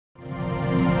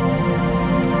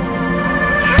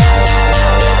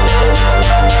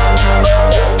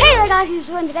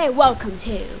Hey, welcome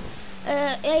to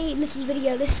a little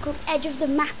video. This is called Edge of the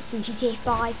Map. It's in GTA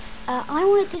 5. I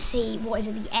wanted to see what is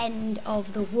at the end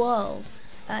of the world.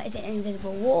 Is it an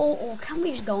invisible wall, or can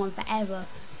we just go on forever?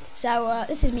 So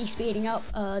this is me speeding up.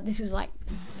 This was like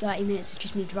 30 minutes of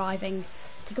just me driving.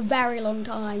 Took a very long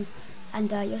time,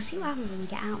 and you'll see what happens when you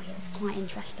get out here. It's quite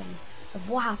interesting of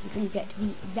what happens when you get to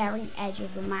the very edge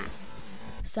of the map.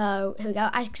 So here we go.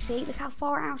 As you can see, look how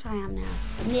far out I am now.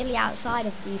 I'm nearly outside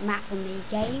of the map on the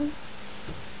game.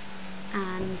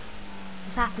 And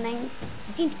what's happening?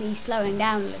 I seem to be slowing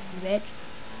down a little bit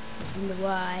in the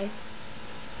way.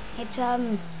 It's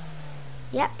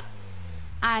yep.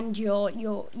 And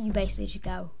you basically should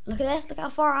go. Look at this. Look how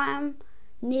far I am.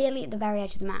 Nearly at the very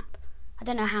edge of the map. I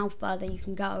don't know how further you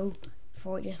can go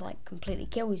before it just like completely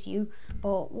kills you.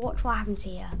 But watch what happens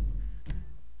here.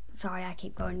 Sorry, I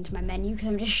keep going into my menu because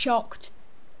I'm just shocked.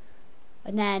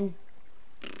 And then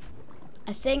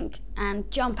I sink and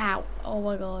jump out. Oh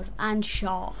my god. And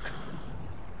shark.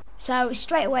 So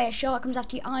straight away a shark comes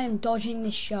after you. I am dodging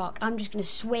this shark. I'm just going to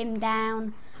swim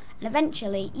down. And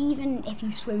eventually, even if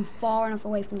you swim far enough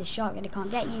away from this shark that it can't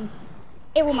get you,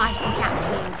 it will magically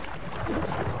capture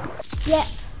you. Yep,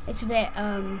 it's a bit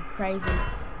crazy.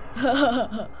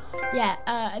 Yeah,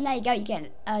 and there you go. You get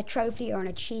a trophy or an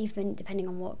achievement depending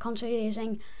on what console you're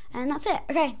using, and that's it.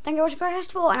 Okay, thank you for watching Crash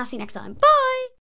 4, and I'll see you next time. Bye.